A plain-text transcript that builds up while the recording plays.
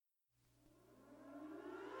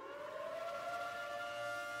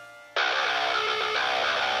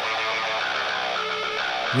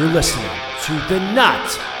You're listening to the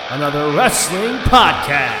Not Another Wrestling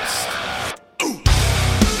Podcast.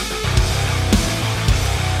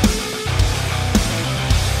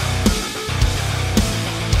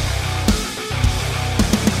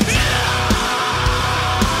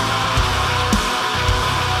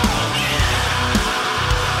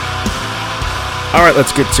 All right,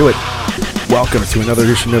 let's get to it. Welcome to another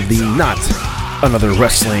edition of the Not Another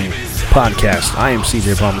Wrestling Podcast. I am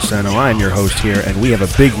CJ Palmisano. I am your host here, and we have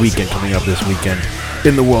a big weekend coming up this weekend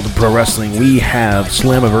in the world of pro wrestling. We have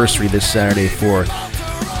Slammiversary this Saturday for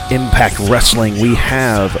Impact Wrestling. We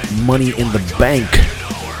have Money in the Bank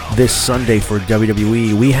this Sunday for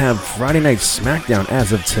WWE. We have Friday Night SmackDown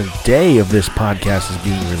as of today of this podcast is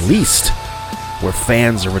being released, where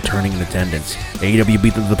fans are returning in attendance. AEW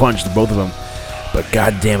beat them to the punch, both of them. But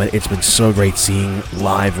god damn it, it's been so great seeing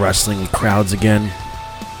live wrestling with crowds again.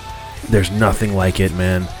 There's nothing like it,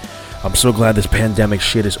 man. I'm so glad this pandemic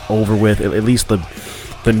shit is over with. At least the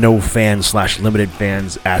no fans / limited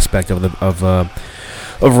fans aspect of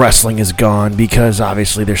wrestling is gone, because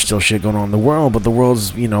obviously there's still shit going on in the world, but the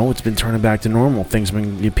world's, it's been turning back to normal.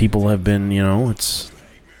 People have been, it's,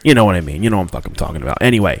 you know what I mean. You know what I'm fucking talking about.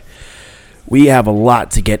 Anyway, we have a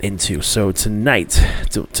lot to get into. So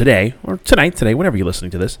today, whenever you're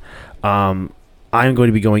listening to this, I'm going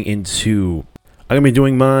to be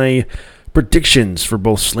doing my predictions for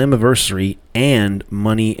both Slammiversary and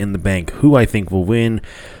Money in the Bank. Who I think will win.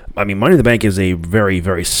 I mean, Money in the Bank is a very,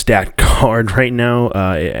 very stacked card right now.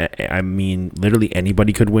 I mean, literally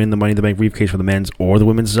anybody could win the Money in the Bank briefcase for the men's or the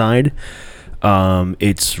women's side.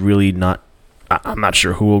 It's really not. I'm not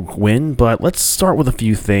sure who will win, but let's start with a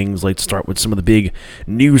few things. Let's start with some of the big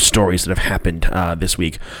news stories that have happened this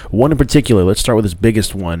week. One in particular, let's start with this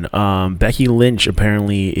biggest one. Becky Lynch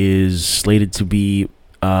apparently is slated to be,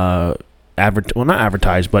 not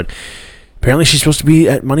advertised, but apparently she's supposed to be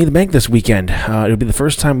at Money in the Bank this weekend. It'll be the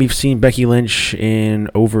first time we've seen Becky Lynch in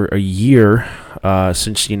over a year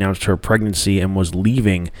since she announced her pregnancy and was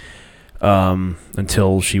leaving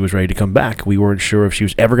until she was ready to come back. We weren't sure if she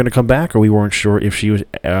was ever going to come back, or we weren't sure if she was,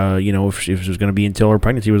 if it was going to be until her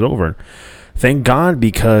pregnancy was over. Thank God,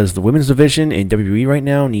 because the women's division in WWE right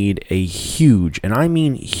now need a huge, and I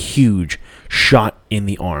mean huge, shot in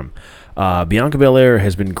the arm. Bianca Belair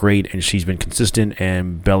has been great, and she's been consistent,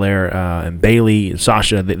 and Belair and Bayley,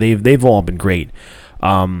 Sasha, they've all been great.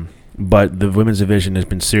 But the women's division has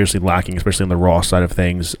been seriously lacking, especially on the Raw side of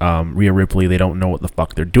things. Rhea Ripley, they don't know what the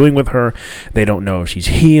fuck they're doing with her. They don't know if she's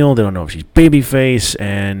heel. They don't know if she's babyface.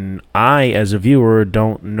 And I, as a viewer,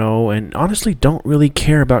 don't know, and honestly don't really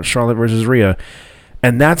care about Charlotte versus Rhea.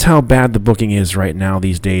 And that's how bad the booking is right now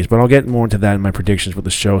these days. But I'll get more into that in my predictions with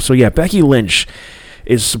the show. So yeah, Becky Lynch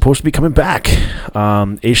is supposed to be coming back.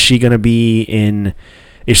 Is she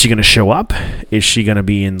going to show up? Is she going to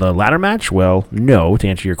be in the ladder match? Well, no, to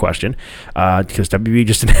answer your question, because WWE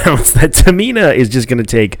just announced that Tamina is just going to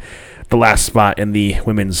take the last spot in the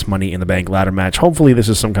women's Money in the Bank ladder match. Hopefully this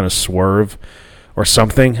is some kind of swerve or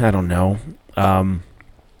something. I don't know.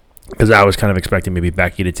 Because I was kind of expecting maybe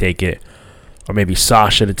Becky to take it, or maybe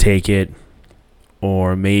Sasha to take it,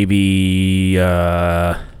 or maybe,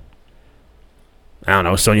 I don't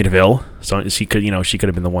know, Sonya Deville. So she could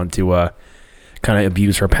have been the one to kind of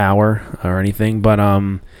abuse her power or anything, but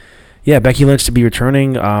yeah, Becky Lynch to be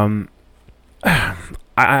returning. I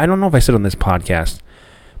don't know if I said on this podcast,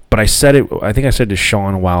 but I said it. I think I said to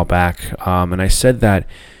Sean a while back, and I said that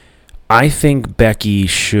I think Becky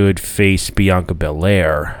should face Bianca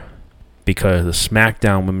Belair because the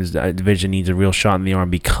SmackDown women's division needs a real shot in the arm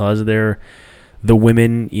because they're the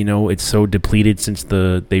women. It's so depleted since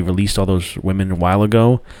they released all those women a while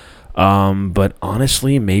ago. But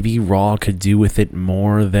honestly, maybe Raw could do with it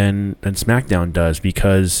more than SmackDown does,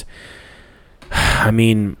 because, I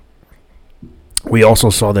mean, we also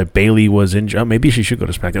saw that Bayley was injured. Maybe she should go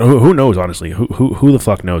to SmackDown. Who knows, honestly? Who the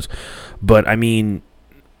fuck knows? But, I mean,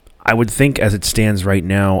 I would think as it stands right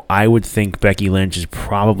now, I would think Becky Lynch is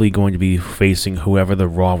probably going to be facing whoever the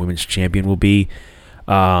Raw Women's Champion will be.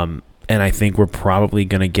 And I think we're probably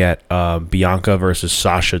going to get Bianca versus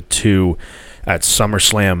Sasha 2 at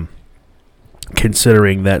SummerSlam,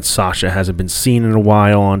 considering that Sasha hasn't been seen in a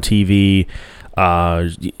while on TV.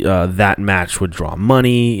 That match would draw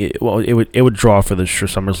money. It would draw for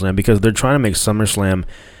SummerSlam, because they're trying to make SummerSlam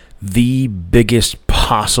the biggest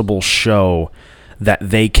possible show that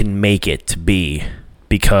they can make it to be,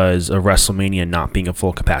 because of WrestleMania not being a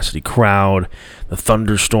full capacity crowd, the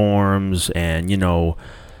thunderstorms, and just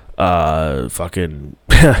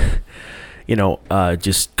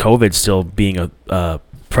COVID still being a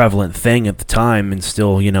prevalent thing at the time, and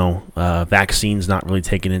still, vaccines not really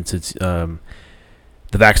taken into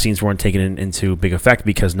the vaccines weren't taken into big effect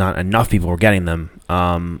because not enough people were getting them.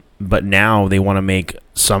 But now they want to make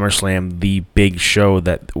SummerSlam the big show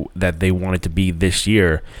that they want it to be this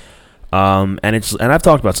year. And I've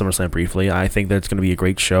talked about SummerSlam briefly. I think that it's going to be a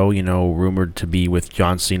great show. Rumored to be with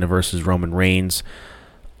John Cena versus Roman Reigns.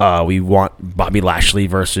 We want Bobby Lashley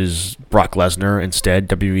versus Brock Lesnar instead.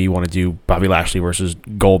 WWE want to do Bobby Lashley versus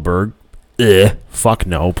Goldberg. Fuck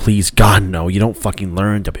no, please God no. You don't fucking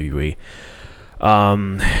learn WWE.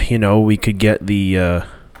 We could get the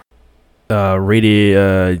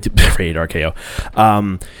rated RKO.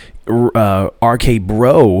 RK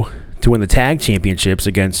Bro to win the tag championships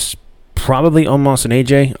against probably Omos and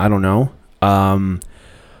AJ. I don't know.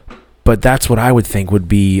 But that's what I would think would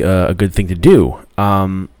be a good thing to do.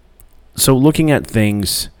 So looking at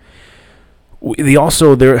things, there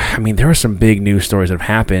are some big news stories that have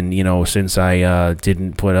happened, since I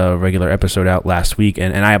didn't put a regular episode out last week,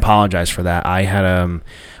 and I apologize for that.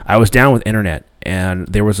 I was down with internet, and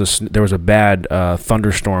there was a bad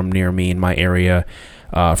thunderstorm near me in my area.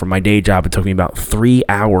 For my day job, it took me about 3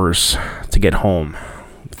 hours to get home.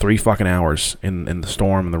 3 fucking hours in the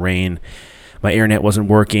storm and the rain. My internet wasn't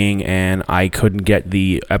working, and I couldn't get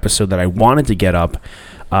the episode that I wanted to get up,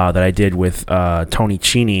 that I did with Tony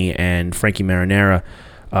Cini and Frankie Marinara.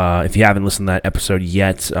 If you haven't listened to that episode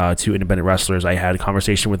yet, two independent wrestlers, I had a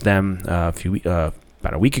conversation with them about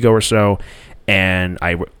a week ago or so, and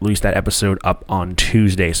I released that episode up on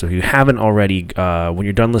Tuesday. So if you haven't already, when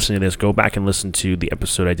you're done listening to this, go back and listen to the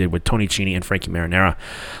episode I did with Tony Cini and Frankie Marinara.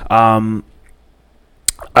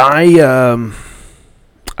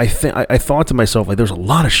 I thought to myself, like, there's a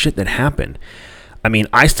lot of shit that happened. I mean,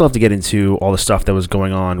 I still have to get into all the stuff that was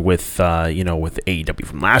going on with AEW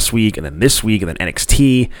from last week, and then this week, and then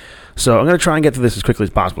NXT. So I'm going to try and get through this as quickly as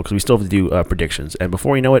possible, because we still have to do predictions. And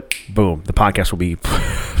before you know it, boom, the podcast will be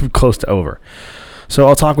close to over. So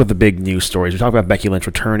I'll talk with the big news stories. We talked about Becky Lynch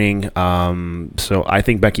returning. So I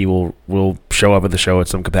think Becky will show up at the show at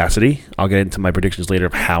some capacity. I'll get into my predictions later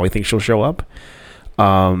of how I think she'll show up.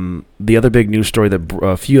 The other big news story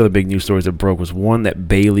a few other big news stories that broke was one that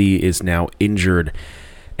Bayley is now injured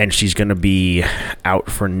and she's going to be out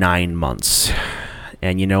for 9 months.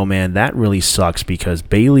 And man, that really sucks, because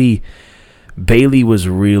Bayley was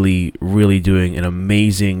really, really doing an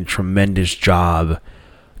amazing, tremendous job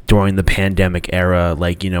during the pandemic era.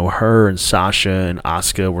 Like, her and Sasha and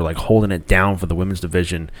Asuka were like holding it down for the women's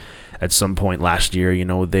division. At some point last year,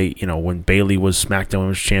 when Bayley was SmackDown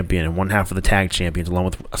Women's Champion and one half of the tag champions, along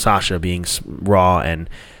with Sasha being Raw and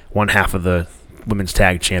one half of the women's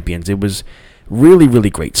tag champions, it was really, really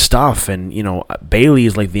great stuff. And, Bayley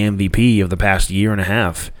is like the MVP of the past year and a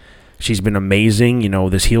half. She's been amazing.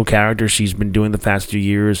 This heel character she's been doing the past 2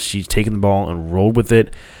 years, she's taken the ball and rolled with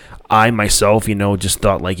it. I myself, just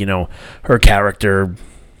thought, like, her character,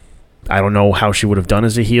 I don't know how she would have done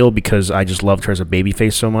as a heel, because I just loved her as a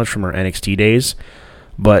babyface so much from her NXT days.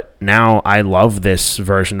 But now I love this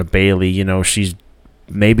version of Bayley. She's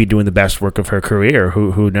maybe doing the best work of her career.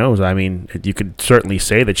 Who knows? I mean, you could certainly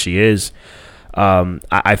say that she is.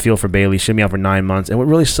 I feel for Bayley. She'll be out for 9 months. And what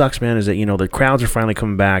really sucks, man, is that, the crowds are finally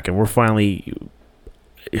coming back, and we're finally...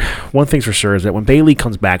 One thing's for sure is that when Bayley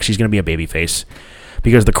comes back, she's going to be a babyface,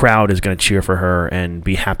 because the crowd is going to cheer for her and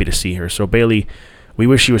be happy to see her. So, Bayley, we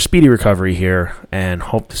wish you a speedy recovery here and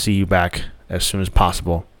hope to see you back as soon as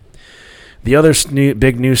possible. The other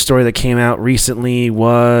big news story that came out recently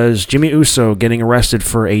was Jimmy Uso getting arrested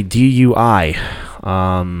for a DUI.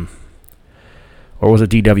 Or was it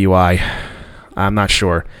DWI? I'm not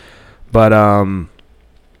sure. But,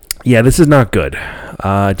 this is not good.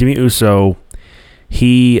 Jimmy Uso,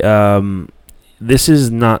 this is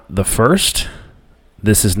not the first.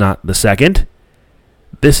 This is not the second.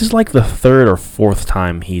 This is like the third or fourth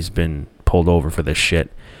time he's been pulled over for this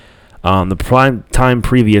shit. The prime time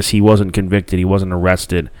previous, he wasn't convicted, he wasn't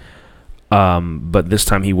arrested, but this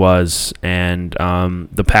time he was. And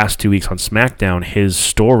the past 2 weeks on SmackDown, his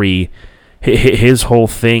story, his whole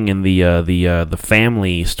thing in the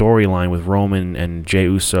family storyline with Roman and Jey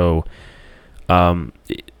Uso,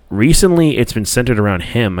 recently it's been centered around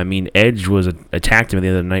him. I mean, Edge attacked him the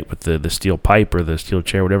other night with the steel pipe or the steel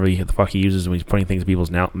chair, whatever the fuck he uses when he's putting things in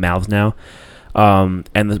people's mouths now. And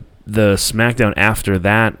the SmackDown after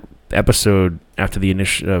that episode, after the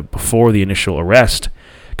initial before the initial arrest,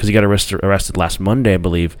 because he got arrested last Monday, I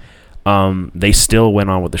believe. They still went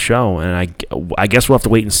on with the show, and I guess we'll have to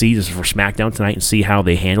wait and see this for SmackDown tonight and see how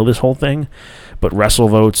they handle this whole thing. But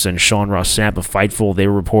WrestleVotes and Sean Ross Sapp of Fightful, they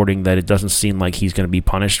were reporting that it doesn't seem like he's going to be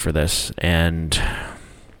punished for this, and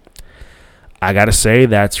I gotta say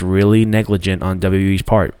that's really negligent on WWE's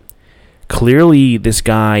part. Clearly, this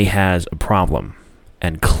guy has a problem,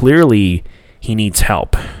 and clearly he needs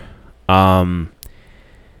help. I'm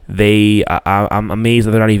amazed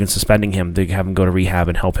that they're not even suspending him to have him go to rehab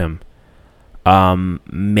and help him.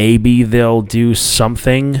 Maybe they'll do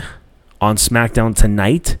something on SmackDown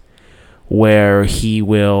tonight where he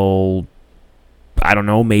will, I don't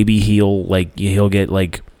know, maybe he'll get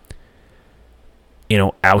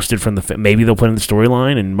ousted from the, maybe they'll put in the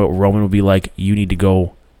storyline and Roman will be like, you need to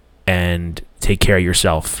go and take care of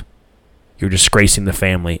yourself. You're disgracing the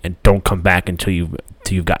family and don't come back until you've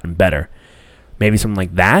gotten better. Maybe something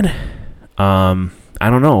like that. I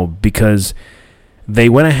don't know, because they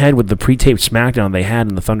went ahead with the pre-taped SmackDown they had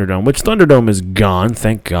in the Thunderdome, which Thunderdome is gone,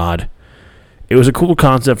 thank God. It was a cool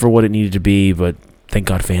concept for what it needed to be, but thank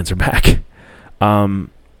God fans are back.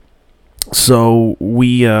 So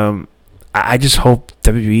I just hope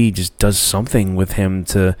WWE just does something with him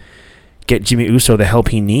to get Jimmy Uso the help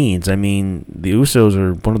he needs. I mean, the Usos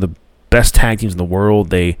are one of the best tag teams in the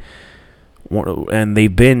world. They've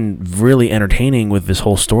been really entertaining with this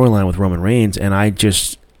whole storyline with Roman Reigns, and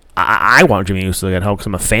I want Jimmy Uso to get help because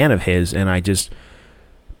I'm a fan of his, and I just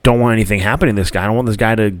don't want anything happening to this guy. I don't want this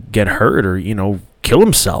guy to get hurt or, kill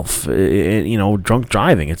himself, drunk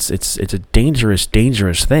driving. It's a dangerous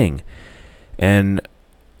thing. And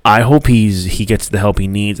I hope he gets the help he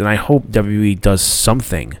needs, and I hope WWE does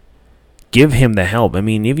something. Give him the help. I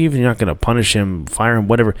mean, even if you're not going to punish him, fire him,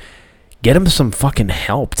 whatever, get him some fucking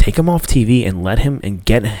help. Take him off TV and let him and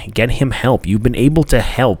get him help. You've been able to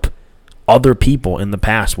help other people in the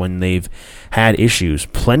past when they've had issues.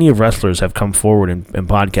 Plenty of wrestlers have come forward in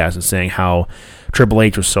podcasts and saying how Triple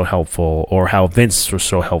H was so helpful, or how Vince was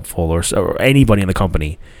so helpful, or anybody in the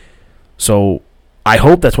company. So I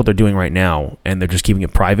hope that's what they're doing right now, and they're just keeping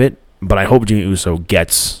it private. But I hope Jimmy Uso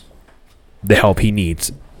gets the help he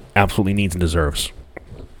needs, absolutely needs and deserves.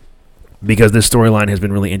 Because this storyline has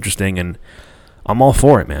been really interesting, and I'm all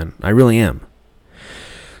for it, man. I really am.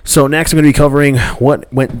 So next I'm going to be covering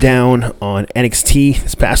what went down on NXT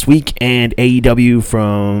this past week and AEW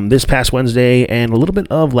from this past Wednesday and a little bit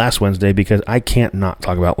of last Wednesday, because I can't not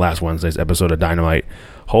talk about last Wednesday's episode of Dynamite.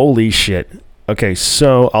 Holy shit. Okay,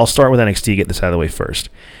 so I'll start with NXT, get this out of the way first.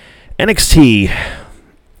 NXT,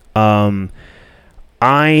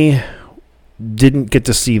 I didn't get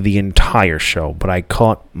to see the entire show, but I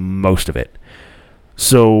caught most of it.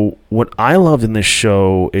 So what I loved in this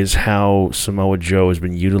show is how Samoa Joe has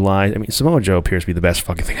been utilized. I mean, Samoa Joe appears to be the best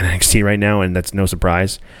fucking thing in NXT right now, and that's no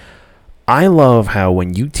surprise. I love how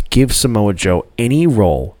when you give Samoa Joe any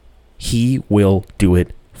role, he will do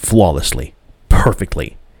it flawlessly,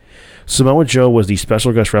 perfectly. Samoa Joe was the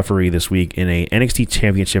special guest referee this week in a NXT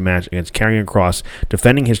Championship match against Karrion Kross,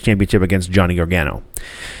 defending his championship against Johnny Gargano.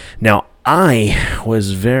 Now, I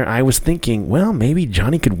was thinking, well, maybe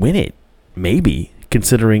Johnny could win it. Maybe,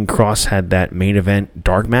 considering Kross had that main event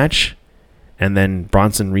dark match, and then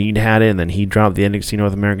Bronson Reed had it, and then he dropped the NXT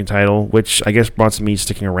North American title, which I guess Bronson Reed's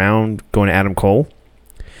sticking around, going to Adam Cole,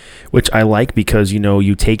 which I like because,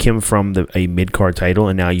 you take him from a mid-card title,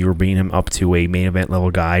 and now you're bringing him up to a main event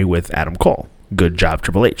level guy with Adam Cole. Good job,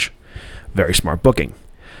 Triple H. Very smart booking.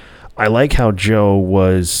 I like how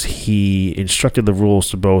he instructed the rules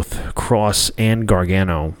to both Kross and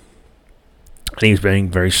Gargano, and he was being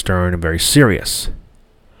very stern and very serious.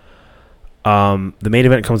 The main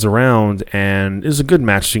event comes around, and it was a good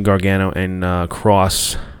match between Gargano and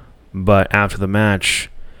Kross, but after the match,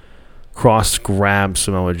 Kross grabs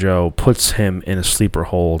Samoa Joe, puts him in a sleeper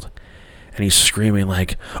hold, and he's screaming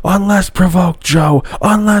like, "Unless provoked, Joe!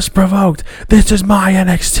 Unless provoked! This is my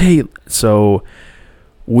NXT!" So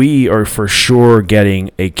we are for sure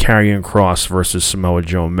getting a Karrion Kross versus Samoa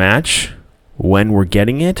Joe match. When we're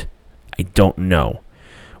getting it, I don't know.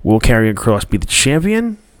 Will Karrion Kross be the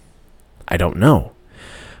champion? I don't know.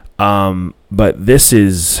 But this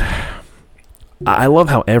is... I love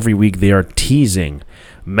how every week they are teasing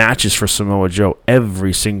matches for Samoa Joe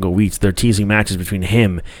every single week. They're teasing matches between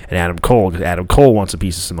him and Adam Cole, because Adam Cole wants a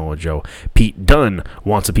piece of Samoa Joe. Pete Dunne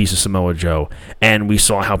wants a piece of Samoa Joe. And we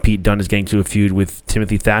saw how Pete Dunne is getting to a feud with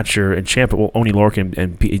Timothy Thatcher and Ciampa. Well, Oney Lorcan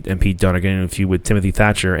and Pete Dunne are getting to a feud with Timothy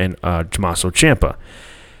Thatcher and Tommaso Ciampa.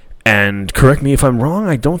 And correct me if I'm wrong,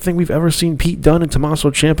 I don't think we've ever seen Pete Dunne and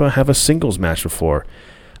Tommaso Ciampa have a singles match before.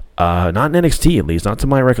 Not in NXT, at least, not to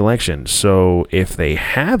my recollection. So if they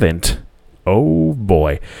haven't, oh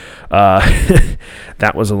boy,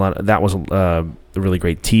 that was a really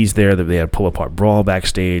great tease there. That they had a pull-apart brawl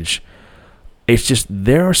backstage. It's just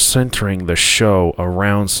they're centering the show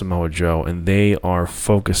around Samoa Joe, and they are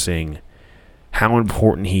focusing how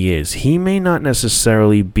important he is. He may not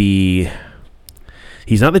necessarily be...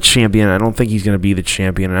 He's not the champion. I don't think he's going to be the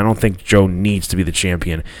champion, and I don't think Joe needs to be the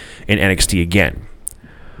champion in NXT again.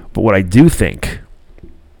 But what I do think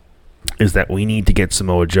is that we need to get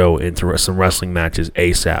Samoa Joe into some wrestling matches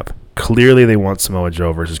ASAP. Clearly, they want Samoa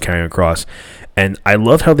Joe versus Karrion Kross. And I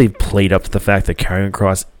love how they've played up to the fact that Karrion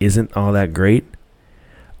Kross isn't all that great.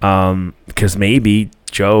 Because maybe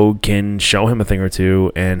Joe can show him a thing or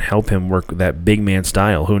two and help him work that big man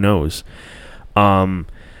style. Who knows?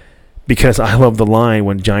 Because I love the line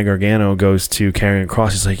when Johnny Gargano goes to Karrion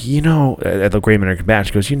Kross. He's like, at the Great American Bash,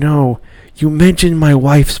 he goes, you mentioned my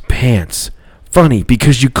wife's pants. Funny,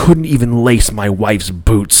 because you couldn't even lace my wife's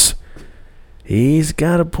boots. He's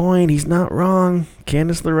got a point. He's not wrong.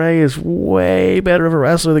 Candice LeRae is way better of a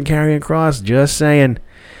wrestler than Karrion Kross. Just saying.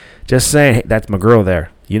 Hey, that's my girl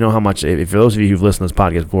there. You know how much, for those of you who've listened to this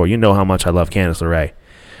podcast before, you know how much I love Candice LeRae.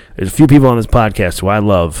 There's a few people on this podcast who I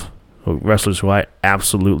love, wrestlers who I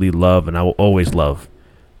absolutely love and I will always love.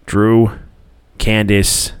 Drew,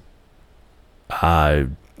 Candice,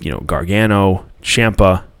 Gargano,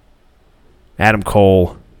 Ciampa, Adam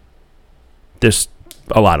Cole, there's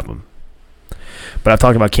a lot of them. But I've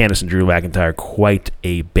talked about Candice and Drew McIntyre quite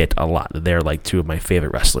a lot. They're like two of my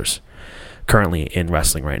favorite wrestlers currently in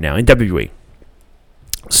wrestling right now, in WWE.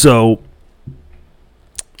 So,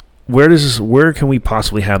 where can we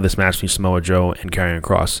possibly have this match between Samoa Joe and Karrion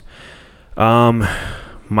Kross?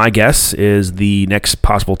 My guess is the next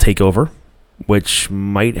possible takeover, which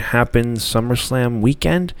might happen SummerSlam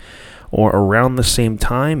weekend, or around the same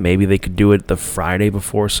time. Maybe they could do it the Friday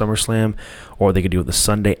before SummerSlam, or they could do it the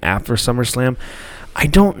Sunday after SummerSlam. I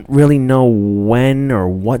don't really know when or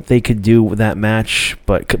what they could do with that match,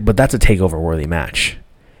 but that's a takeover-worthy match.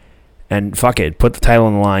 And fuck it, put the title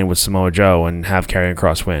on the line with Samoa Joe and have Karrion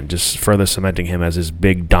Kross win, just further cementing him as this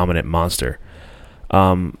big, dominant monster.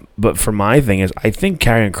 But for my thing is, I think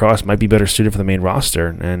Karrion Kross might be better suited for the main roster,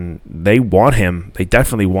 and they want him. They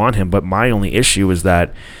definitely want him, but my only issue is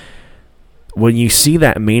that when you see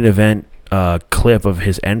that main event clip of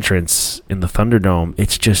his entrance in the Thunderdome,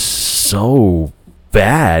 it's just so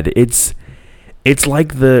bad. It's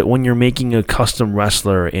like when you're making a custom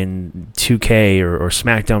wrestler in 2K or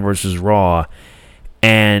SmackDown versus Raw,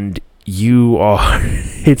 and you are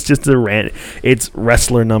it's just it's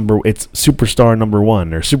superstar number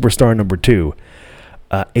 1 or superstar number 2.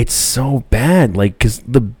 It's so bad, because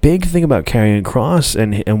the big thing about Karrion Kross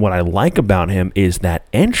and what I like about him is that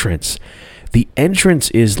entrance. The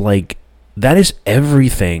entrance is that is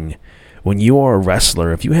everything. When you are a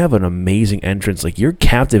wrestler, if you have an amazing entrance, you're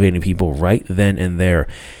captivating people right then and there.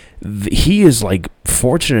 He is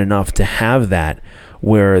fortunate enough to have that,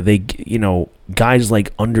 where they, guys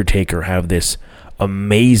like Undertaker have this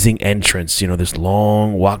amazing entrance. This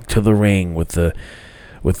long walk to the ring with the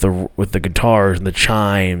guitars and the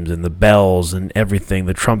chimes and the bells and everything,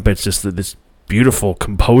 the trumpets, just this beautiful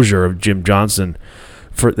composure of Jim Johnson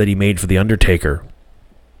that he made for the Undertaker.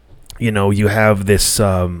 You have this.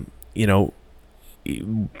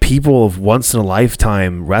 People of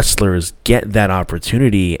once-in-a-lifetime wrestlers get that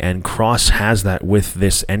opportunity, and Kross has that with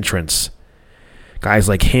this entrance. Guys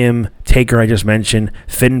like him, Taker I just mentioned,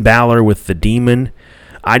 Finn Balor with the Demon.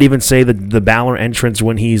 I'd even say that the Balor entrance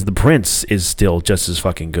when he's the Prince is still just as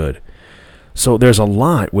fucking good. So there's a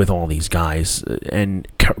lot with all these guys, and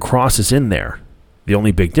Kross is in there. The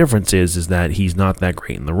only big difference is that he's not that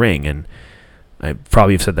great in the ring, and I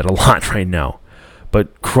probably have said that a lot right now.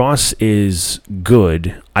 But Kross is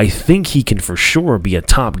good. I think he can for sure be a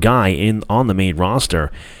top guy on the main roster.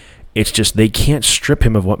 It's just they can't strip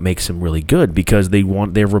him of what makes him really good, because there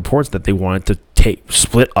are reports that they wanted to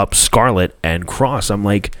split up Scarlett and Kross. I'm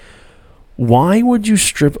like, why would you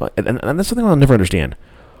strip? And that's something I'll never understand.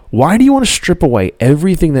 Why do you want to strip away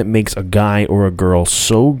everything that makes a guy or a girl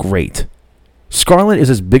so great? Scarlett is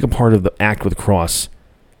as big a part of the act with Kross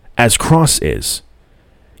as Kross is.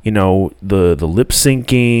 The lip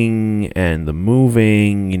syncing and the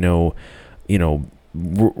moving,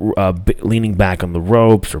 leaning back on the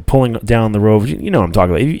ropes or pulling down the ropes. You know what I'm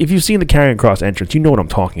talking about. If you've seen the Karrion Kross entrance, you know what I'm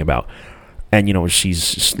talking about. And,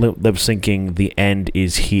 she's lip syncing, the end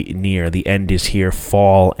is near, the end is here,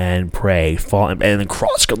 fall and pray, and then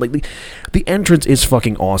Kross go. The entrance is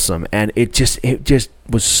fucking awesome, and it just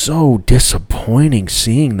was so disappointing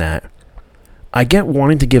seeing that. I get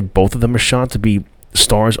wanting to give both of them a shot to be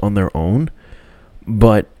stars on their own,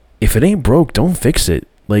 but if it ain't broke, don't fix it.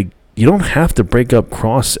 You don't have to break up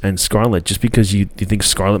Kross and Scarlett just because you think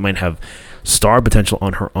Scarlett might have star potential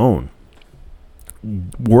on her own.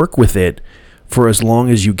 Work with it for as long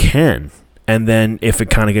as you can, and then if it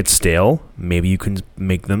kind of gets stale, maybe you can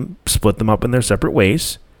split them up in their separate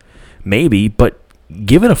ways, maybe, but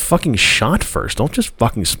give it a fucking shot first. Don't just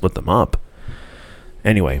fucking split them up.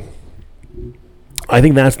 Anyway, I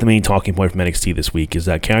think that's the main talking point from NXT this week, is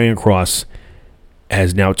that Karrion Kross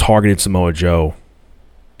has now targeted Samoa Joe,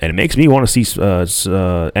 and it makes me want to see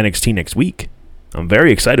NXT next week. I'm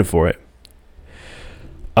very excited for it.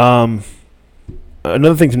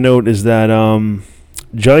 Another thing to note is that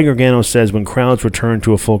Johnny Gargano says when crowds return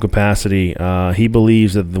to a full capacity, he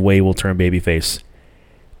believes that the way will turn babyface.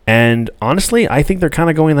 And honestly, I think they're kind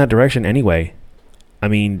of going in that direction anyway. I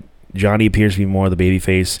mean, Johnny appears to be more of the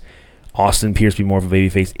babyface. Austin appears to be more of a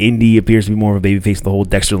babyface. Indy appears to be more of a babyface. The whole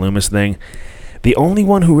Dexter Lumis thing. The only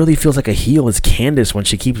one who really feels like a heel is Candice when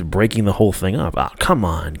she keeps breaking the whole thing up. Oh, come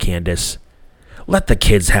on, Candice. Let the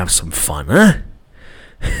kids have some fun,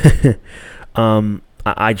 huh?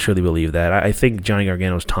 I truly believe that. I think Johnny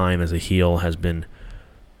Gargano's time as a heel has been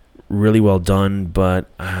really well done, but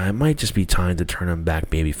it might just be time to turn him back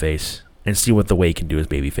babyface and see what the way can do as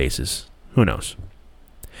babyfaces. Who knows?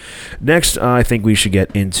 Next, I think we should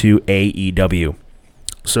get into AEW.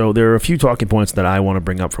 So there are a few talking points that I want to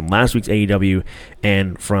bring up from last week's AEW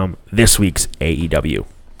and from this week's AEW.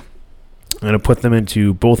 I'm going to put them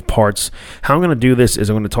into both parts. How I'm going to do this is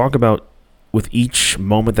I'm going to talk about with each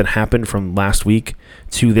moment that happened from last week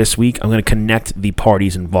to this week. I'm going to connect the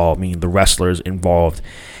parties involved, meaning the wrestlers involved,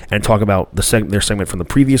 and talk about their segment from the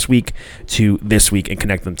previous week to this week and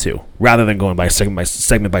connect them to, rather than going by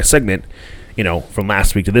segment by segment, from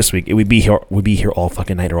last week to this week. It would be here all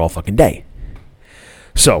fucking night or all fucking day.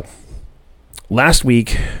 So, last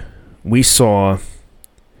week we saw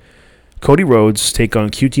Cody Rhodes take on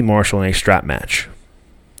QT Marshall in a strap match.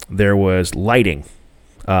 There was lighting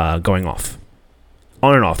going off,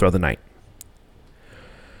 on and off throughout the night.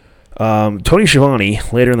 Tony Schiavone,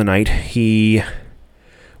 later in the night, he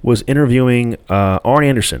was interviewing Arn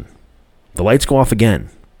Anderson. The lights go off again.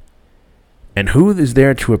 And who is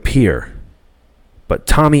there to appear but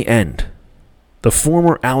Tommy End, the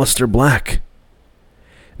former Aleister Black,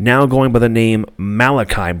 now going by the name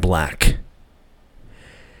Malachi Black.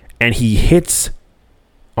 And he hits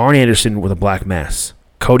Arn Anderson with a black mass.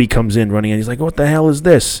 Cody comes in running, and he's like, what the hell is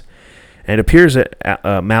this? And it appears that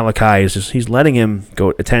Malachi he's letting him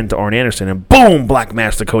go attend to Arn Anderson, and boom, black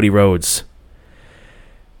mass to Cody Rhodes.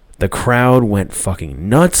 The crowd went fucking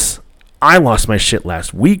nuts. I lost my shit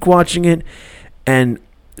last week watching it. And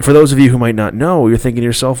for those of you who might not know, you're thinking to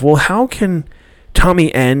yourself, well, how can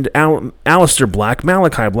Tommy End, Aleister Black,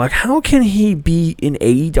 Malachi Black, how can he be in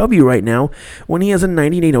AEW right now when he has a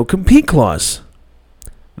 90-day no-compete clause?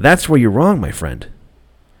 That's where you're wrong, my friend.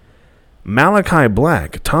 Malachi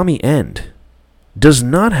Black, Tommy End, does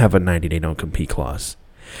not have a 90-day no-compete clause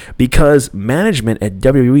because management at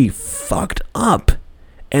WWE fucked up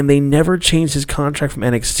and they never changed his contract from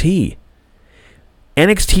NXT.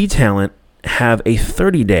 NXT talent have a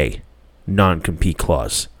 30-day non-compete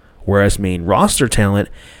clause, whereas main roster talent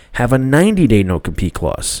have a 90-day no-compete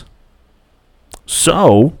clause.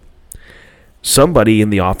 So, somebody in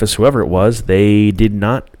the office, whoever it was, they did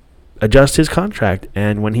not adjust his contract.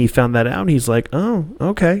 And when he found that out, he's like, oh,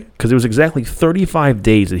 okay. Because it was exactly 35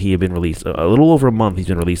 days that he had been released. A little over a month he's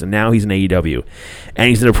been released, and now he's in AEW. And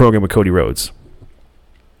he's in a program with Cody Rhodes.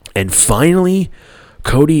 And finally,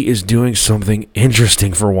 Cody is doing something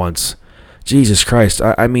interesting for once. Jesus Christ.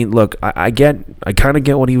 I mean, look, I kind of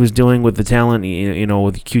get what he was doing with the talent,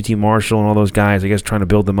 with QT Marshall and all those guys, I guess trying to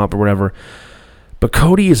build them up or whatever. But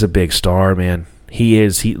Cody is a big star, man. He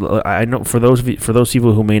is. I know for those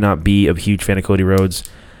people who may not be a huge fan of Cody Rhodes,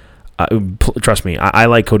 trust me, I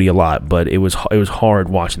like Cody a lot, but it was hard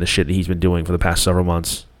watching the shit that he's been doing for the past several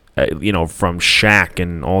months. From Shaq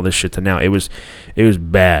and all this shit to now, it was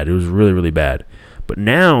bad. It was really, really bad. But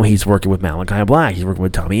now he's working with Malachi Black. He's working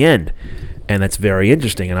with Tommy End. And that's very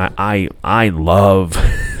interesting. And I love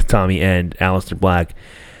Tommy End, Aleister Black.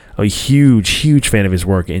 I'm a huge fan of his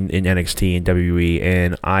work in NXT and WWE.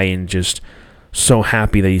 And I am just so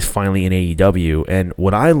happy that he's finally in AEW. And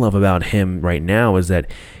what I love about him right now is that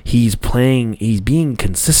he's being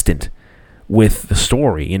consistent with the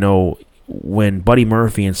story. When Buddy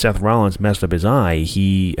Murphy and Seth Rollins messed up his eye,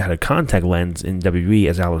 he had a contact lens in WWE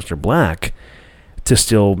as Aleister Black to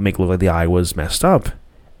still make it look like the eye was messed up.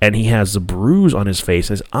 And he has a bruise on his face,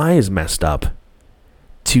 his eye is messed up,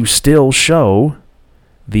 to still show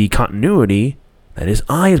the continuity that his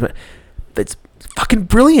eye is messed up. That's fucking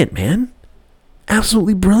brilliant, man.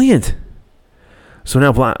 Absolutely brilliant. So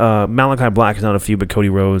now Malachi Black is not a feud but Cody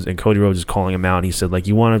Rhodes, and Cody Rhodes is calling him out. He said,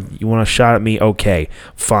 you want a shot at me? Okay,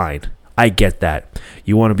 fine. I get that.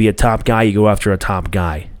 You want to be a top guy, you go after a top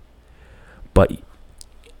guy. But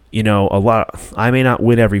I may not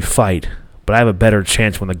win every fight, but I have a better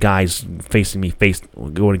chance when the guy's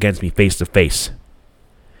going against me face to face.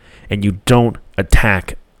 And you don't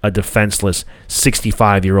attack a defenseless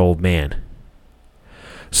 65-year-old man.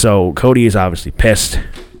 So Cody is obviously pissed.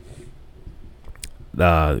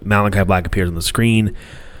 Malachi Black appears on the screen.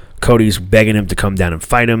 Cody's begging him to come down and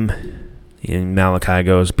fight him. And Malachi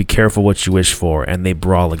goes, "Be careful what you wish for," and they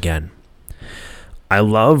brawl again. I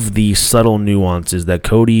love the subtle nuances that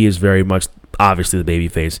Cody is very much, obviously, the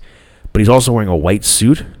babyface, but he's also wearing a white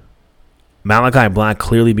suit. Malachi Black,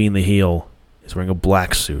 clearly being the heel, is wearing a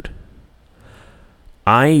black suit.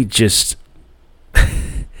 I just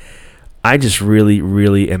really,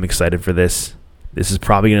 really am excited for this. This is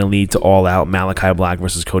probably going to lead to All Out, Malachi Black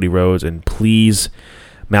versus Cody Rhodes, and please,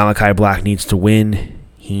 Malachi Black needs to win.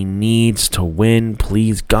 He needs to win.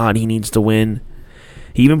 Please, God, he needs to win.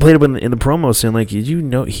 He even played up in the promo saying, like, did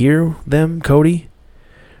you hear them, Cody?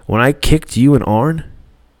 When I kicked you and Arn,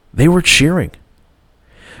 they were cheering.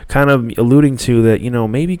 Kind of alluding to that,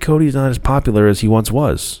 maybe Cody's not as popular as he once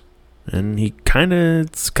was. And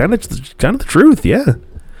it's kind of the truth, yeah.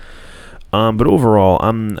 But overall,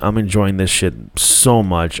 I'm enjoying this shit so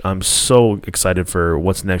much. I'm so excited for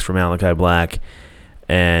what's next for Malachi Black.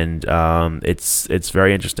 And it's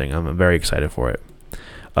very interesting. I'm very excited for it.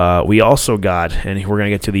 We also got, and we're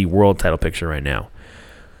going to get to the world title picture right now.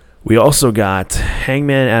 We also got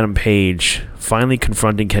Hangman Adam Page finally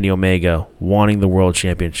confronting Kenny Omega, wanting the world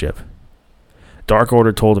championship. Dark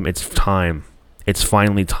Order told him it's time. It's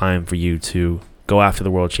finally time for you to go after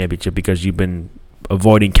the world championship because you've been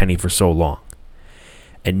avoiding Kenny for so long.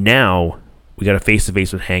 And now we got a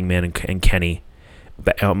face-to-face with Hangman and Kenny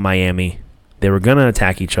out in Miami. They were going to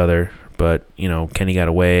attack each other, but, Kenny got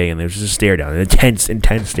away, and there was just a stare down, an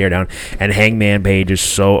intense stare down. And Hangman Page is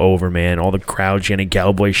so over, man. All the crowd chanting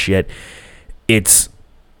cowboy shit. This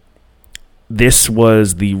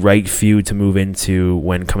was the right feud to move into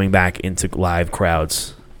when coming back into live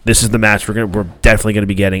crowds. This is the match we're definitely going to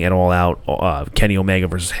be getting at All Out. Kenny Omega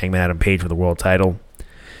versus Hangman Adam Page for the world title.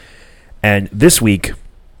 And this week,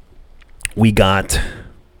 we got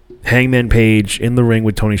Hangman Page in the ring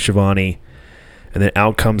with Tony Schiavone. And then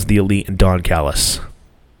out comes the Elite and Don Callis.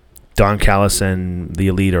 Don Callis and the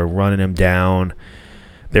Elite are running him down.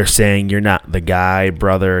 They're saying, "You're not the guy,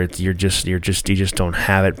 brother. You just don't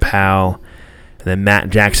have it, pal." And then Matt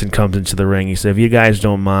Jackson comes into the ring. He said, "If you guys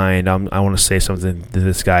don't mind, I want to say something to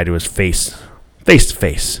this guy to his face to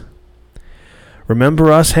face.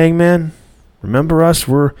 Remember us, Hangman? Remember us?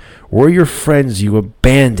 We're your friends you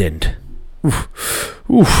abandoned."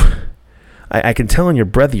 Oof. I can tell in your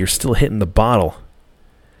breath that you're still hitting the bottle.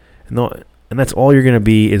 And that's all you're going to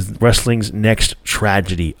be is wrestling's next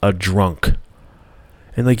tragedy, a drunk.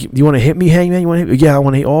 And you want to hit me, Hangman? You want to hit me? Yeah, I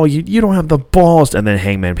want to hit. Oh, you don't have the balls. And then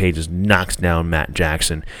Hangman Page just knocks down Matt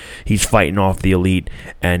Jackson. He's fighting off the Elite,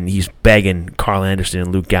 and he's begging Carl Anderson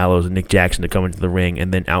and Luke Gallows and Nick Jackson to come into the ring.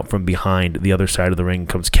 And then out from behind the other side of the ring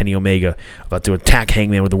comes Kenny Omega, about to attack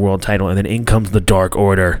Hangman with the world title. And then in comes the Dark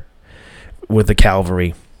Order with the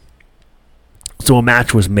Cavalry. So a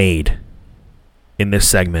match was made in this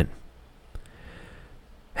segment.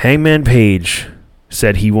 Hangman Page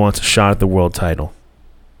said he wants a shot at the world title.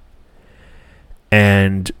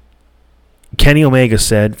 And Kenny Omega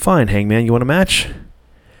said, "Fine, Hangman, you want a match?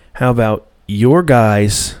 How about your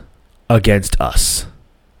guys against us?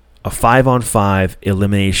 A 5-on-5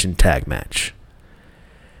 elimination tag match."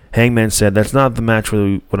 Hangman said, "That's not the match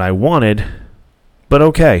what I wanted, but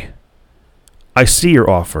okay. I see your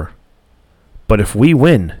offer. But if we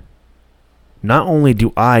win, not only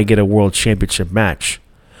do I get a world championship match,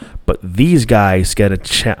 but these guys get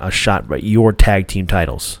a shot at your tag team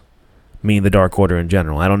titles," meaning the Dark Order in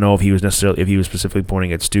general. I don't know if he was specifically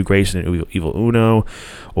pointing at Stu Grayson and Evil Uno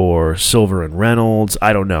or Silver and Reynolds.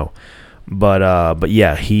 I don't know, but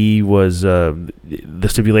yeah, he was. The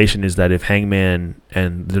stipulation is that if Hangman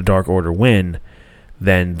and the Dark Order win,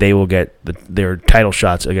 then they will get their title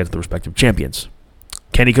shots against the respective champions.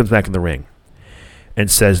 Kenny comes back in the ring and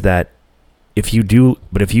says that if you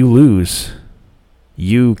lose,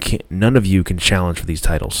 none of you can challenge for these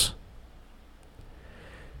titles.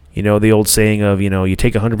 The old saying of, you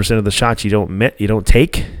take 100% of the shots you don't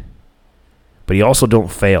take, but you also don't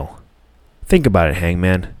fail. Think about it,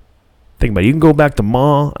 Hangman. Think about it. You can go back to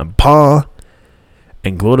Ma and Pa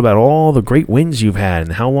and gloat about all the great wins you've had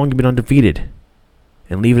and how long you've been undefeated,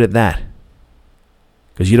 and leave it at that,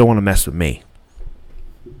 because you don't want to mess with me.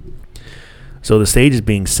 So the stage is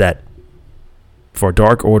being set for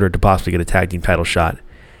Dark Order to possibly get a tag team title shot,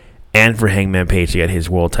 and for Hangman Page to get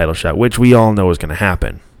his world title shot, which we all know is going to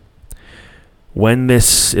happen. When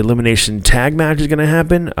this elimination tag match is going to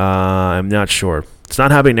happen, I'm not sure. It's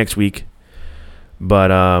not happening next week,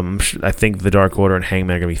 But I think the Dark Order and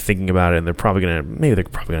Hangman are going to be thinking about it, and they're probably going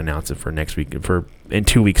to announce it for next week, in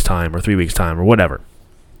 2 weeks' time or 3 weeks' time or whatever.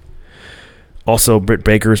 Also, Britt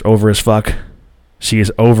Baker's over as fuck. She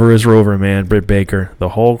is over as Rover, man. Britt Baker. The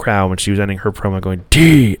whole crowd, when she was ending her promo, going,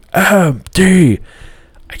 DMD.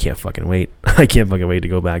 I can't fucking wait. I can't fucking wait to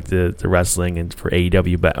go back to wrestling and for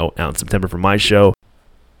AEW out in September for my show,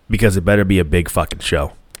 because it better be a big fucking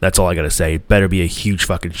show. That's all I got to say. It better be a huge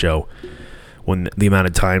fucking show. When the amount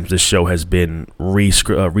of times this show has been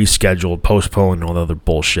rescheduled, postponed, and all the other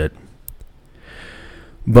bullshit.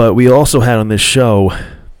 But we also had on this show,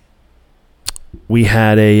 we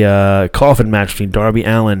had a coffin match between Darby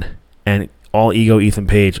Allin and All Ego Ethan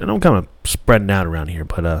Page. I know I'm kind of spreading out around here,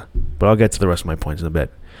 but I'll get to the rest of my points in a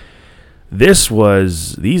bit. This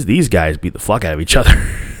was these guys beat the fuck out of each other.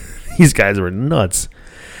 These guys were nuts.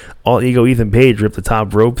 All Ego Ethan Page ripped the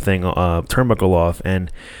top rope thing turnbuckle off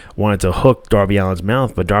and wanted to hook Darby Allin's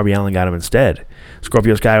mouth, but Darby Allin got him instead.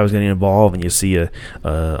 Scorpio Sky was getting involved, and you see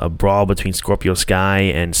a brawl between Scorpio Sky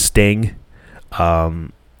and Sting.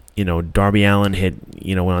 Darby Allin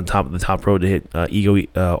went on top of the top rope to hit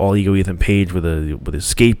All Ego Ethan Page with his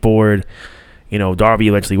skateboard. Darby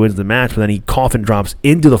eventually wins the match, but then he coffin drops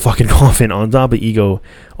into the fucking coffin on top of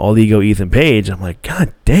All Ego Ethan Page. I'm like,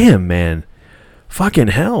 God damn, man. Fucking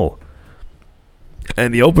hell.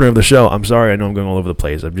 And the opener of the show, I'm sorry, I know I'm going all over the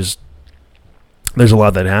place. There's a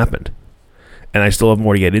lot that happened. And I still have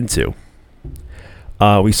more to get into.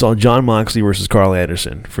 We saw Jon Moxley versus Carl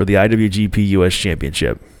Anderson for the IWGP US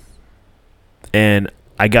Championship. And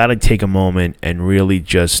I got to take a moment and really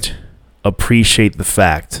just appreciate the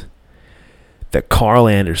fact that Carl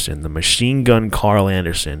Anderson, the Machine Gun Carl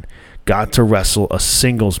Anderson, got to wrestle a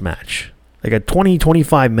singles match. Like a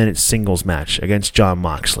 20-25 minute singles match against Jon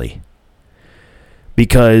Moxley.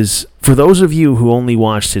 Because for those of you who only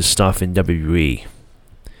watched his stuff in WWE,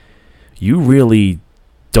 you really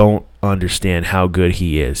don't understand how good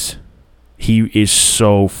he is. He is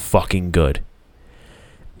so fucking good.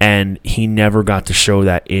 And he never got to show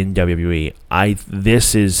that in WWE.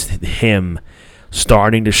 This is him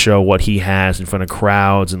starting to show what he has in front of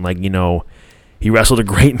crowds, and he wrestled a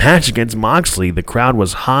great match against Moxley. The crowd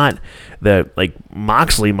was hot.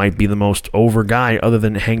 Moxley might be the most over guy other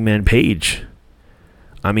than Hangman Page.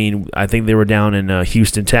 I mean, I think they were down in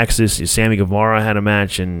Houston, Texas. Sammy Guevara had a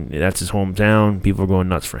match, and that's his hometown. People are going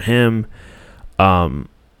nuts for him.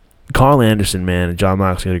 Carl Anderson, man, and Jon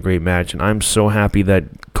Moxley had a great match, and I'm so happy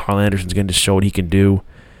that Carl Anderson's getting to show what he can do,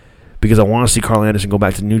 because I want to see Carl Anderson go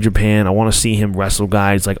back to New Japan. I want to see him wrestle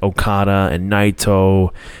guys like Okada and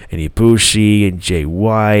Naito and Ibushi and Jay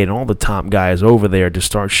White and all the top guys over there to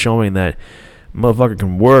start showing that motherfucker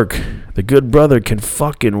can work. The good brother can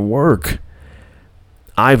fucking work.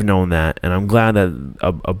 I've known that, and I'm glad that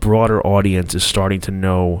a broader audience is starting to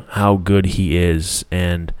know how good he is,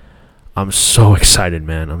 and I'm so excited,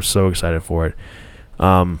 man. I'm so excited for it.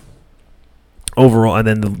 Overall, and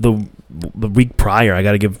then the week prior, I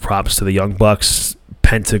got to give props to the Young Bucks,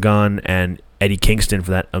 Pentagon, and Eddie Kingston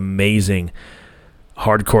for that amazing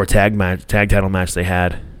hardcore tag title match they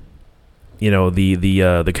had.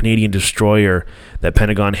 The Canadian Destroyer that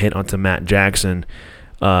Pentagon hit onto Matt Jackson.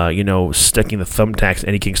 Sticking the thumbtacks in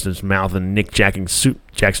Eddie Kingston's mouth, and Nick Jackson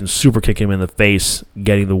super kicking him in the face,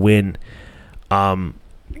 getting the win.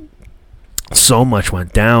 So much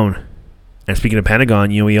went down. And speaking of Pentagon,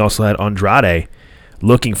 we also had Andrade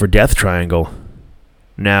looking for Death Triangle.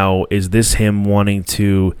 Now, is this him wanting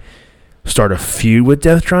to start a feud with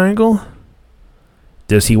Death Triangle?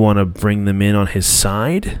 Does he want to bring them in on his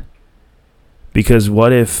side? Because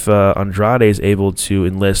what if Andrade is able to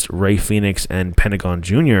enlist Rey Fenix and Pentagon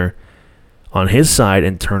Jr. on his side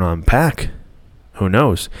and turn on Pac? Who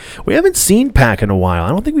knows? We haven't seen Pac in a while. I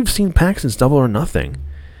don't think we've seen Pac since Double or Nothing.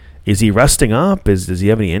 Is he resting up? Does he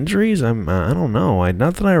have any injuries? I don't know.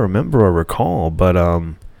 Not that I remember or recall, but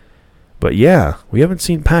yeah, we haven't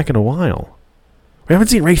seen Pac in a while. We haven't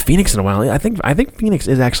seen Rey Fenix in a while. I think Phoenix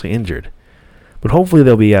is actually injured, but hopefully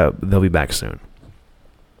they'll be back soon.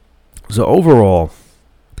 So overall,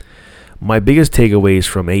 my biggest takeaways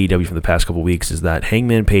from AEW from the past couple weeks is that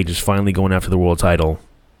Hangman Page is finally going after the world title.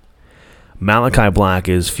 Malachi Black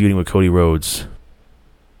is feuding with Cody Rhodes.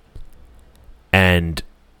 And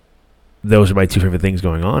those are my two favorite things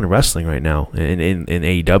going on in wrestling right now in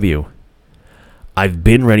AEW. I've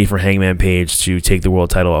been ready for Hangman Page to take the world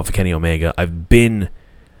title off of Kenny Omega. I've been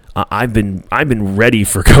ready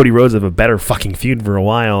for Cody Rhodes to have a better fucking feud for a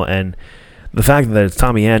while, and the fact that it's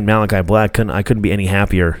Tommy and Malachi Black, I couldn't be any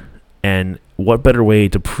happier. And what better way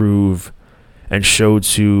to prove and show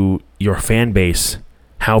to your fan base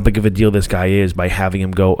how big of a deal this guy is by having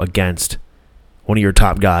him go against one of your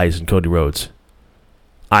top guys in Cody Rhodes.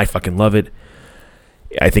 I fucking love it.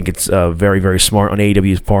 I think it's very, very smart on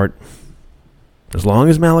AEW's part. As long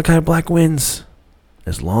as Malachi Black wins,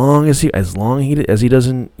 as long as he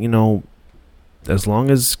doesn't, as long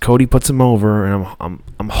as Cody puts him over, and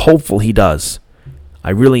I'm hopeful he does. I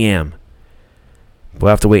really am. We'll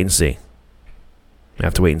have to wait and see.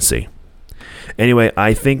 Anyway,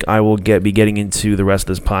 I think I will be getting into the rest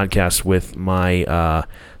of this podcast with my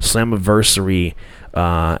Slammiversary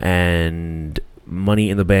and Money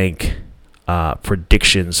in the Bank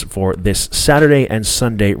predictions for this Saturday and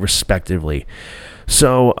Sunday, respectively.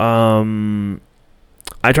 So,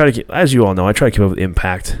 I try to keep, as you all know, I try to keep up with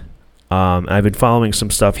Impact. I've been following some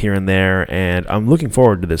stuff here and there, and I'm looking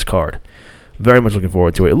forward to this card. Very much looking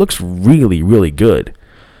forward to it. It looks really, really good.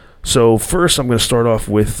 So first, I'm going to start off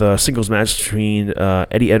with a singles match between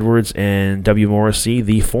Eddie Edwards and W. Morrissey,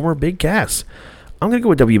 the former Big Cass. I'm going to go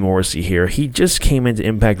with W. Morrissey here. He just came into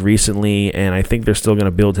Impact recently, and I think they're still going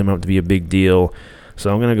to build him up to be a big deal.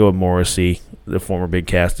 So I'm going to go with Morrissey, the former Big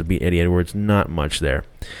Cass, to beat Eddie Edwards. Not much there.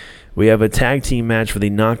 We have a tag team match for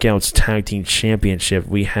the Knockouts Tag Team Championship.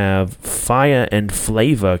 We have Faya and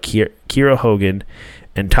Flava, Kira Hogan,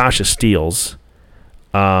 and Tasha Steelz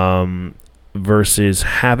versus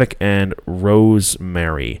Havoc and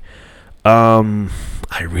Rosemary. I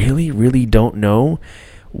really, really don't know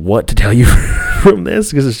what to tell you from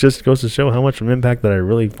this, because it just goes to show how much of an Impact that I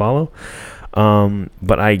really follow.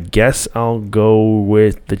 But I guess I'll go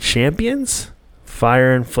with the champions,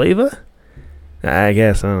 Fire and Flava. I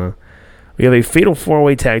guess, I don't know. We have a fatal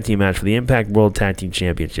 4-way tag team match for the Impact World Tag Team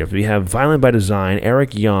Championship. We have Violent by Design,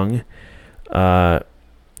 Eric Young,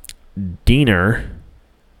 Diener,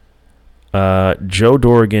 Joe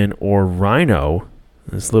Dorgan, or Rhino.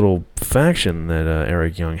 This little faction that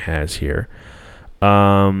Eric Young has here.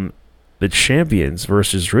 The champions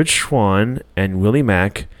versus Rich Swann and Willie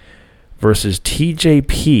Mack versus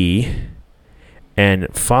TJP and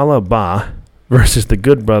Fallah Bahh versus the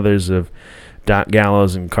Good Brothers of Doc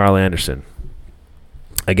Gallows and Carl Anderson.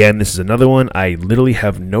 Again, this is another one. I literally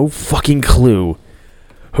have no fucking clue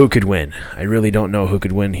who could win. I really don't know who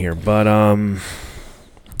could win here. But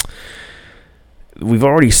we've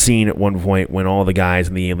already seen at one point when all the guys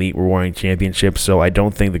in the Elite were wearing championships, so I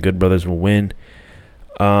don't think the Good Brothers will win.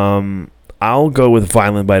 I'll go with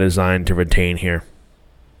Violent by Design to retain here.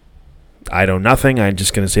 I know nothing. I'm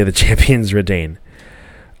just going to say the champions retain.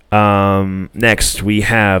 Next, we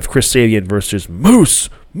have Chris Sabian versus Moose.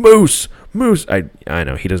 I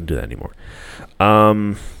know, he doesn't do that anymore.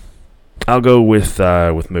 I'll go with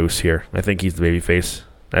Moose here. I think he's the babyface.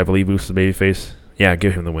 I believe Moose is the babyface. Yeah,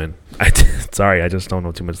 give him the win. Sorry, I just don't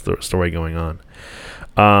know too much story going on.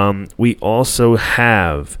 We also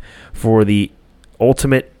have for the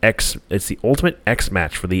Ultimate X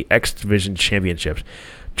match for the X Division Championships.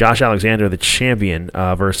 Josh Alexander, the champion,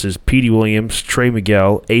 versus Petey Williams, Trey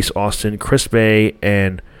Miguel, Ace Austin, Chris Bay,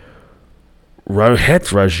 and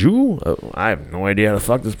Rohit Raju. I have no idea how the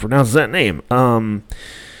fuck to pronounce that name.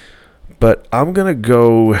 But I'm gonna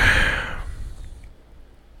go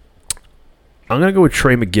with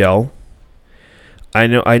Trey Miguel. I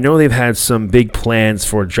know they've had some big plans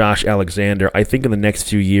for Josh Alexander. I think in the next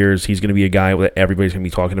few years he's going to be a guy that everybody's going to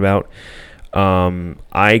be talking about.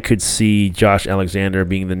 I could see Josh Alexander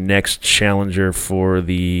being the next challenger for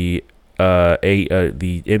the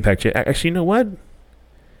Impact. Actually, you know what?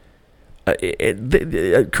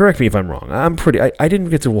 Correct me if I'm wrong. I didn't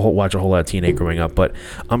get to watch a whole lot of TNA growing up, but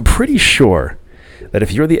I'm pretty sure that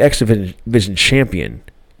if you're the X Division champion,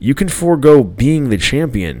 you can forego being the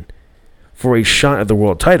champion for a shot at the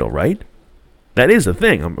world title, right? That is a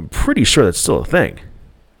thing. I'm pretty sure that's still a thing.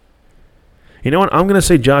 You know what? I'm going to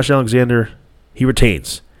say Josh Alexander, he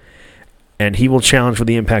retains. And he will challenge for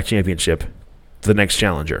the Impact Championship to the next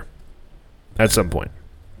challenger at some point.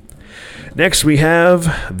 Next, we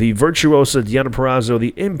have the Virtuosa Deonna Purrazzo,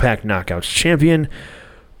 the Impact Knockouts champion,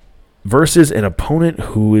 versus an opponent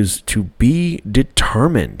who is to be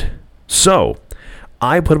determined. So,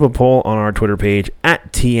 I put up a poll on our Twitter page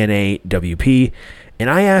at TNAWP, and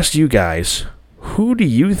I asked you guys, who do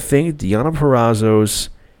you think Deonna Purrazzo's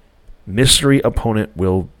mystery opponent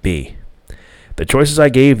will be? The choices I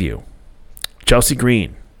gave you: Chelsea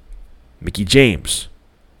Green, Mickie James,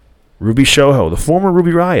 Ruby Soho, the former Ruby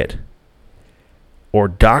Riott, or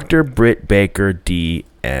Dr. Britt Baker,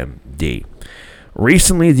 DMD.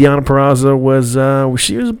 Recently, Deonna Purrazzo was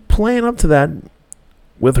playing up to that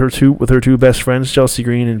with her two best friends, Chelsea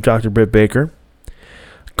Green and Dr. Britt Baker,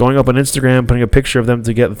 going up on Instagram, putting a picture of them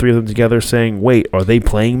together, the three of them together, saying, "Wait, are they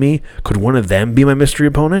playing me? Could one of them be my mystery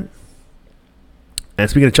opponent?" And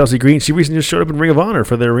speaking of Chelsea Green, she recently just showed up in Ring of Honor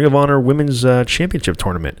for their Ring of Honor Women's Championship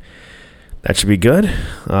tournament. That should be good.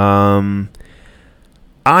 I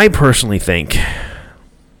personally think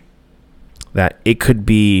that it could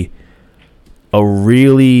be a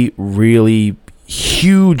really, really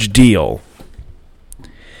huge deal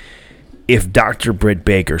if Dr. Britt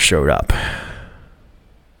Baker showed up.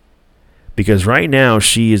 Because right now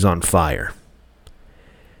she is on fire.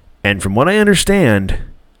 And from what I understand,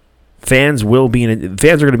 fans are going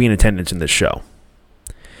to be in attendance in this show.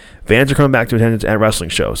 Fans are coming back to attendance at wrestling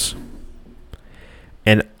shows.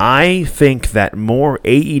 And I think that more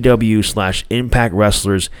AEW/Impact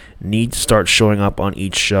wrestlers need to start showing up on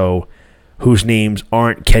each show whose names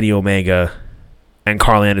aren't Kenny Omega and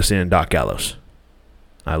Carl Anderson and Doc Gallows.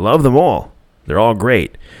 I love them all. They're all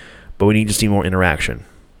great. But we need to see more interaction.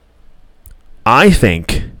 I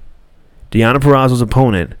think Deonna Purrazzo's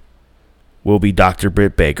opponent will be Dr.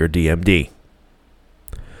 Britt Baker, DMD.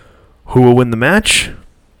 Who will win the match?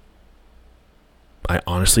 I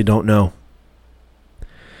honestly don't know.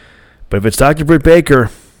 But if it's Dr. Britt Baker,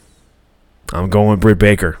 I'm going with Britt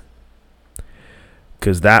Baker.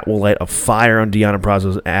 Because that will light a fire on Deonna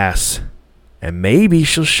Purrazzo's ass. And maybe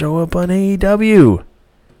she'll show up on AEW.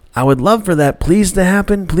 I would love for that please to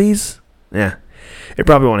happen, please. Yeah, it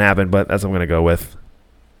probably won't happen, but that's what I'm going to go with.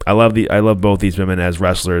 I love both these women as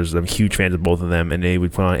wrestlers. I'm huge fans of both of them, and they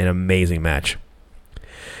would put on an amazing match.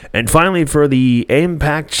 And finally, for the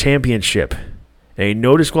Impact Championship, a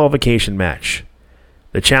no disqualification match.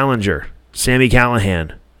 The challenger, Sami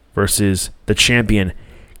Callihan, versus the champion,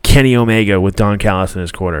 Kenny Omega, with Don Callis in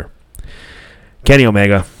his corner. Kenny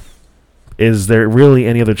Omega. Is there really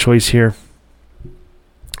any other choice here?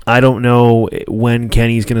 I don't know when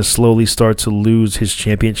Kenny's going to slowly start to lose his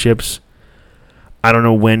championships. I don't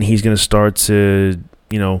know when he's going to start to,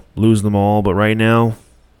 lose them all. But right now,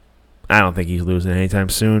 I don't think he's losing anytime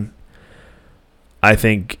soon. I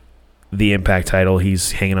think the Impact title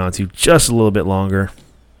he's hanging on to just a little bit longer.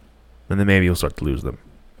 And then maybe he'll start to lose them.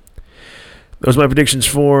 Those are my predictions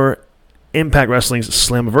for Impact Wrestling's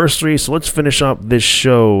Slammiversary. So let's finish up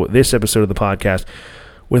this episode of the podcast,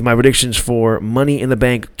 with my predictions for Money in the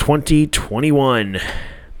Bank 2021.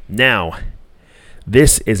 Now,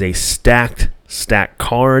 this is a stacked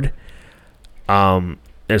card.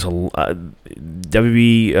 There's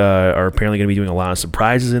WWE are apparently going to be doing a lot of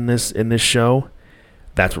surprises in this show.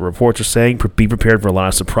 That's what reports are saying. Be prepared for a lot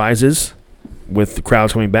of surprises with the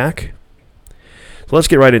crowds coming back. So let's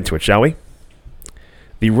get right into it, shall we?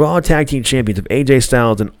 The Raw Tag Team Champions of AJ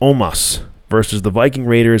Styles and Omos versus the Viking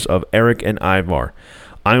Raiders of Eric and Ivar.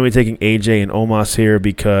 I'm going to be taking AJ and Omos here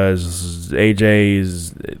because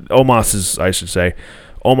Omos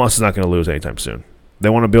is not going to lose anytime soon. They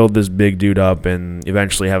want to build this big dude up and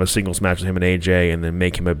eventually have a singles match with him and AJ and then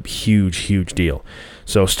make him a huge, huge deal.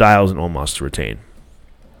 So Styles and Omos to retain.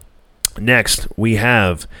 Next, we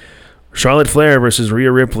have Charlotte Flair versus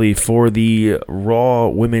Rhea Ripley for the Raw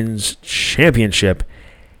Women's Championship.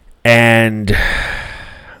 And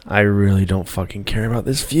I really don't fucking care about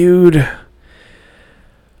this feud.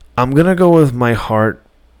 I'm going to go with my heart,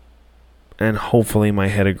 and hopefully my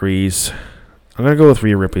head agrees. I'm going to go with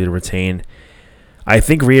Rhea Ripley to retain. I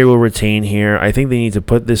think Rhea will retain here. I think they need to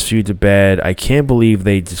put this feud to bed. I can't believe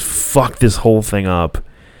they just fucked this whole thing up.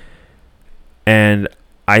 And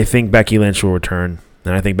I think Becky Lynch will return.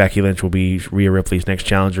 And I think Becky Lynch will be Rhea Ripley's next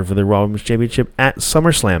challenger for the Raw Women's Championship at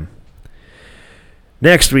SummerSlam.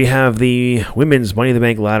 Next, we have the Women's Money in the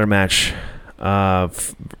Bank ladder match.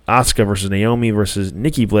 Asuka versus Naomi versus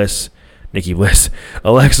Nikki Bliss,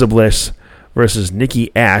 Alexa Bliss versus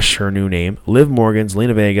Nikki Ash, her new name, Liv Morgan,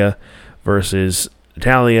 Zelina Vega versus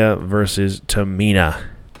Natalya versus Tamina.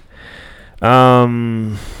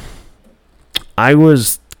 I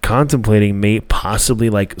was contemplating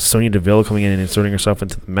possibly like Sonya Deville coming in and inserting herself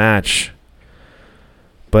into the match,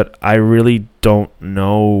 but I really don't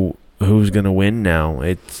know who's gonna win now.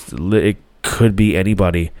 It could be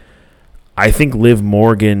anybody. I think Liv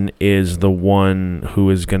Morgan is the one who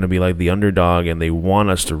is going to be like the underdog, and they want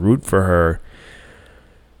us to root for her.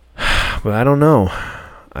 But I don't know.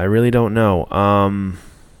 I really don't know. I'm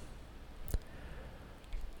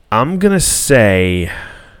going to say...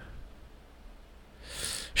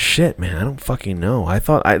 Shit, man, I don't fucking know. I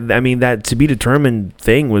mean, that to be determined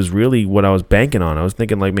thing was really what I was banking on. I was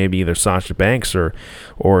thinking like maybe either Sasha Banks or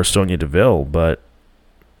Sonya Deville. But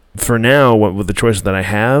for now, with the choices that I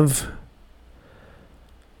have...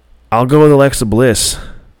 I'll go with Alexa Bliss.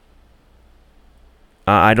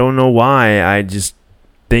 I don't know why. I just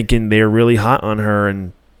thinking they're really hot on her,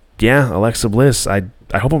 and yeah, Alexa Bliss. I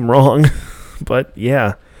hope I'm wrong, but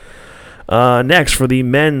yeah. Next, for the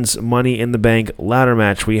men's Money in the Bank ladder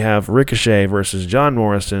match, we have Ricochet versus John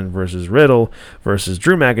Morrison versus Riddle versus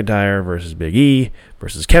Drew McIntyre versus Big E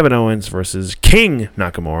versus Kevin Owens versus King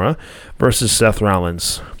Nakamura versus Seth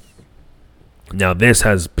Rollins. Now, this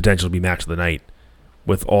has potential to be match of the night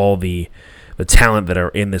with all the talent that are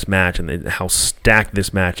in this match and how stacked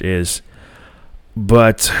this match is.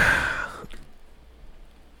 But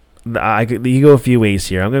you go a few ways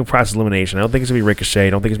here. I'm going to process elimination. I don't think it's going to be Ricochet. I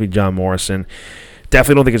don't think it's going to be John Morrison.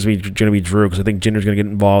 Definitely don't think it's going to be Drew, because I think Jinder's going to get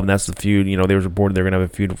involved, and that's the feud. You know, they was reported they were going to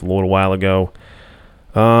have a feud a little while ago.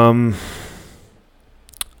 I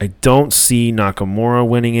don't see Nakamura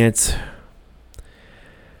winning it.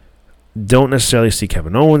 Don't necessarily see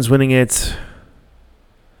Kevin Owens winning it.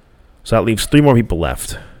 So that leaves 3 more people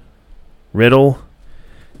left. Riddle,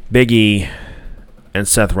 Big E, and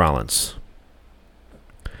Seth Rollins.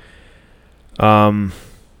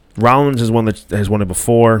 Rollins has won it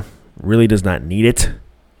before. Really does not need it.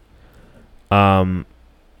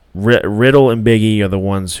 Riddle and Big E are the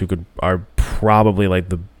ones who are probably like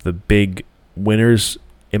the big winners,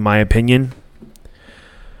 in my opinion.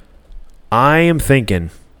 I am thinking,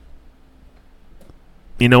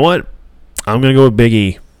 you know what? I'm going to go with Big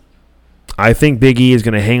E. I think Big E is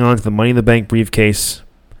going to hang on to the Money in the Bank briefcase.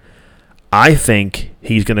 I think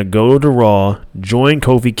he's going to go to Raw, join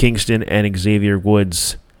Kofi Kingston and Xavier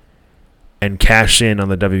Woods, and cash in on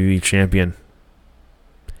the WWE champion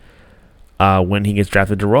when he gets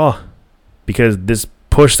drafted to Raw. Because this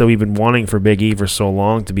push that we've been wanting for Big E for so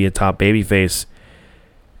long to be a top babyface,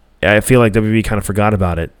 I feel like WWE kind of forgot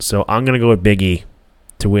about it. So I'm going to go with Big E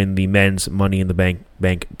to win the men's Money in the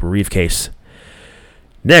Bank briefcase.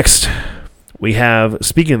 Next, we have,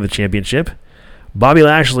 speaking of the championship, Bobby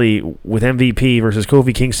Lashley with MVP versus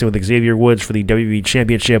Kofi Kingston with Xavier Woods for the WWE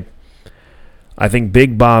Championship. I think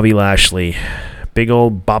Big Bobby Lashley, big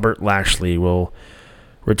old Bobbert Lashley, will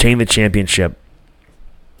retain the championship.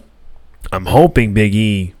 I'm hoping Big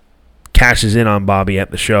E cashes in on Bobby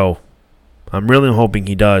at the show. I'm really hoping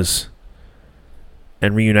he does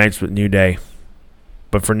and reunites with New Day.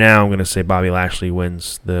 But for now, I'm going to say Bobby Lashley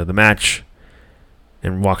wins the match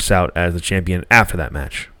and walks out as the champion after that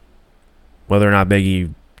match. Whether or not Big E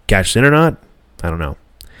cashes in or not, I don't know.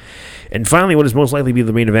 And finally, what is most likely to be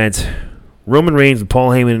the main event, Roman Reigns with Paul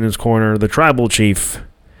Heyman in his corner, the Tribal Chief,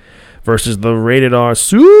 versus the Rated R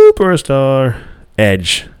Superstar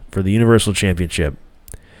Edge for the Universal Championship.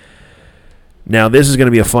 Now, this is going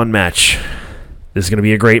to be a fun match. This is going to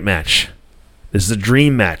be a great match. This is a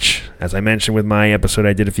dream match, as I mentioned with my episode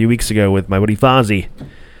I did a few weeks ago with my buddy Fozzy.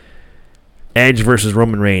 Edge versus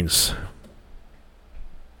Roman Reigns.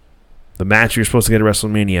 The match you're supposed to get at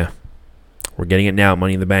WrestleMania. We're getting it now at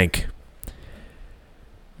Money in the Bank.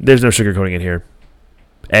 There's no sugarcoating it here.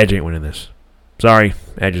 Edge ain't winning this. Sorry,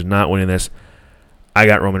 Edge is not winning this. I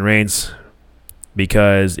got Roman Reigns,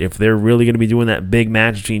 because if they're really going to be doing that big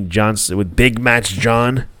match between Big Match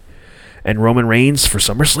John and Roman Reigns for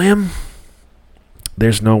SummerSlam,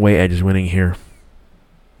 there's no way Edge is winning here.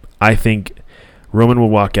 I think Roman will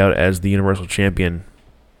walk out as the Universal Champion,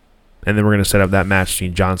 and then we're going to set up that match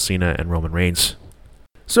between John Cena and Roman Reigns.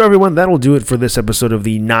 So everyone, that'll do it for this episode of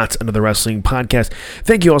the Not Another Wrestling Podcast.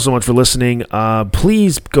 Thank you all so much for listening.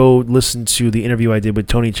 Please go listen to the interview I did with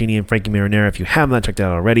Tony Cini and Frankie Marinara if you have not checked it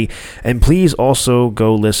out already. And please also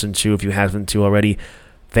go listen to, if you haven't to already,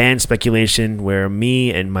 Fan Speculation, where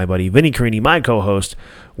me and my buddy Vinny Carini, my co-host,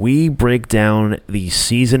 we break down the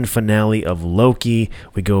season finale of Loki.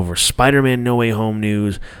 We go over Spider-Man No Way Home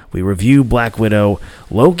news. We review Black Widow.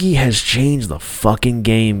 Loki has changed the fucking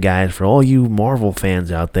game, guys. For all you Marvel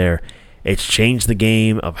fans out there, it's changed the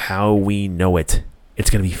game of how we know it. It's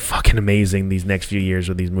going to be fucking amazing these next few years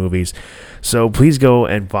with these movies. So please go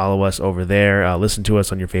and follow us over there. Listen to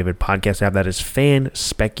us on your favorite podcast app. That is Fan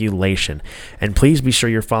Speculation. And please be sure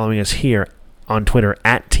you're following us here on Twitter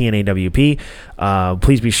at TNAWP.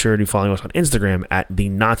 Please be sure to follow us on Instagram at the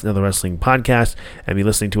Not Another Wrestling Podcast, and be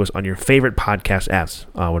listening to us on your favorite podcast apps.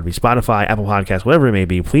 Whether it be Spotify, Apple Podcasts, whatever it may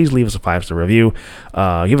be. Please leave us a 5-star review.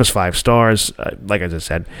 Give us 5 stars. Like I just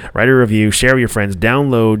said, write a review, share with your friends,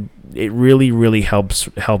 download. It really, really helps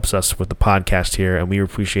us with the podcast here, and we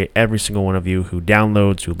appreciate every single one of you who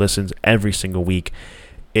downloads, who listens every single week.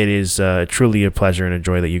 It is truly a pleasure and a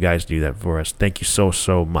joy that you guys do that for us. Thank you so,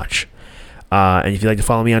 so much. And if you'd like to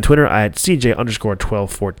follow me on Twitter, I at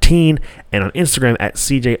CJ_1214, and on Instagram at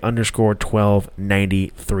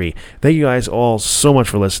CJ_1293. Thank you guys all so much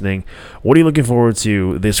for listening. What are you looking forward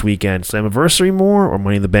to this weekend? Slammiversary more or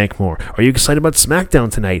Money in the Bank more? Are you excited about SmackDown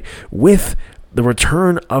tonight with the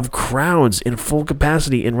return of crowds in full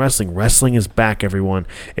capacity in wrestling. Wrestling is back, everyone.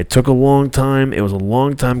 It took a long time. It was a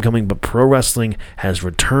long time coming, but pro wrestling has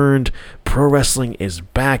returned. Pro wrestling is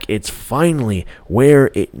back. It's finally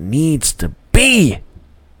where it needs to be.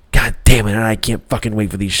 God damn it, and I can't fucking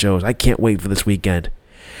wait for these shows. I can't wait for this weekend.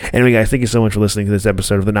 Anyway, guys, thank you so much for listening to this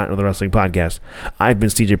episode of the Not Another Wrestling Podcast. I've been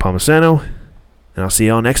CJ Palmisano, and I'll see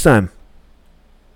you all next time.